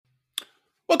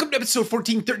Welcome to episode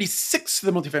 1436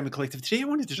 of the Multifamily Collective. Today I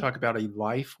wanted to talk about a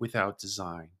life without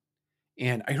design.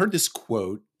 And I heard this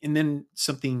quote, and then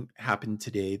something happened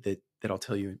today that I'll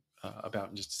tell you about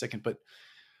in just a second. But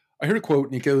I heard a quote,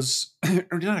 and it goes,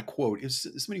 or not a quote, it was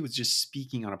somebody was just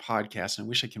speaking on a podcast, and I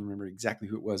wish I can remember exactly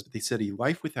who it was, but they said a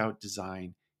life without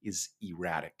design is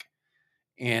erratic.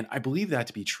 And I believe that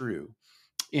to be true.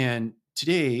 And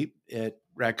today at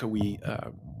Radco, we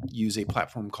use a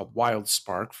platform called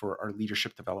WildSpark for our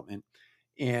leadership development.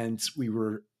 And we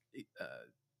were uh,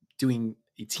 doing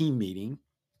a team meeting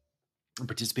and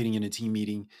participating in a team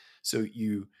meeting. So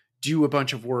you do a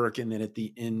bunch of work, and then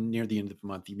near the end of the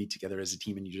month, you meet together as a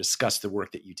team and you discuss the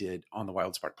work that you did on the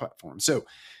WildSpark platform. So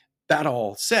that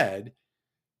all said,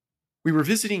 we were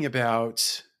visiting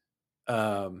about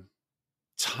um,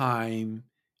 time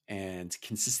and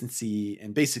consistency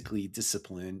and basically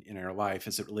discipline in our life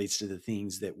as it relates to the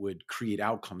things that would create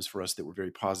outcomes for us that were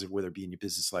very positive, whether it be in your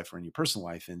business life or in your personal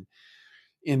life.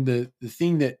 And the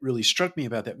thing that really struck me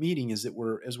about that meeting is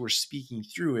that as we're speaking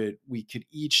through it, we could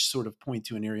each sort of point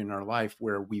to an area in our life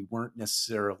where we weren't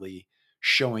necessarily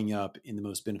showing up in the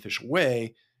most beneficial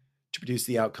way to produce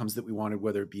the outcomes that we wanted,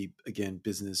 whether it be, again,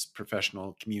 business,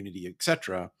 professional, community,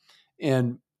 etc.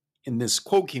 And this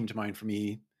quote came to mind for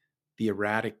me: the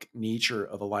erratic nature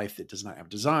of a life that does not have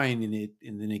design.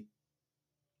 And then it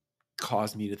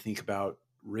caused me to think about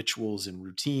rituals and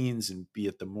routines, and be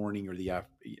it the morning or the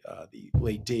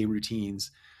late day routines,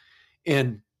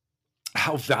 and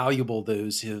how valuable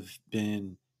those have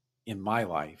been in my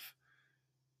life.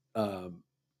 Um,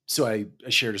 so I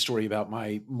shared a story about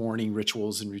my morning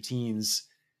rituals and routines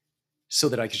so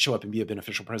that I could show up and be a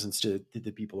beneficial presence to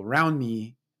the people around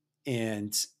me,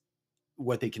 and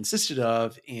what they consisted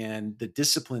of, and the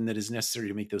discipline that is necessary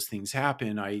to make those things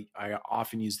happen. I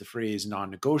often use the phrase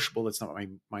non-negotiable. It's not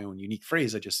my own unique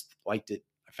phrase. I just liked it.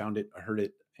 I found it, I heard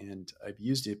it, and I've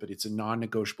used it, but it's a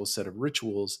non-negotiable set of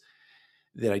rituals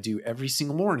that I do every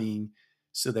single morning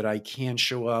so that I can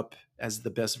show up as the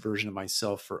best version of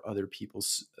myself for other people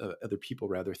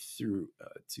rather, through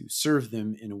to serve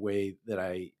them in a way that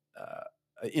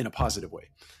in a positive way.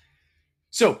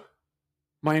 So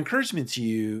my encouragement to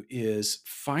you is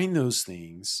find those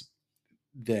things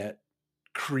that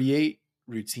create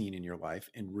routine in your life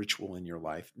and ritual in your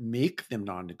life, make them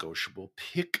non-negotiable,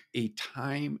 pick a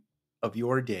time of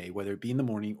your day, whether it be in the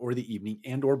morning or the evening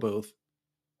and or both,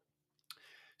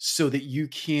 so that you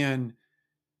can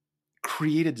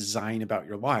create a design about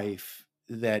your life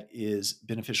that is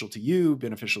beneficial to you,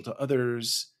 beneficial to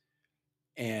others,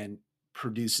 and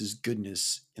produces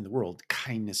goodness in the world,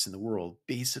 kindness in the world.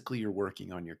 Basically, you're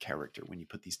working on your character when you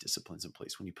put these disciplines in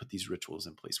place, when you put these rituals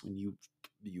in place, when you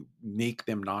make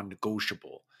them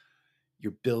non-negotiable.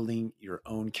 You're building your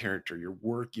own character, your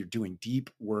work. You're doing deep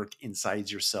work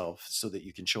inside yourself so that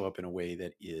you can show up in a way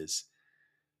that is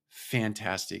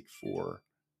fantastic for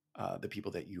the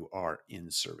people that you are in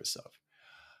service of.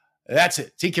 That's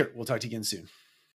it. Take care. We'll talk to you again soon.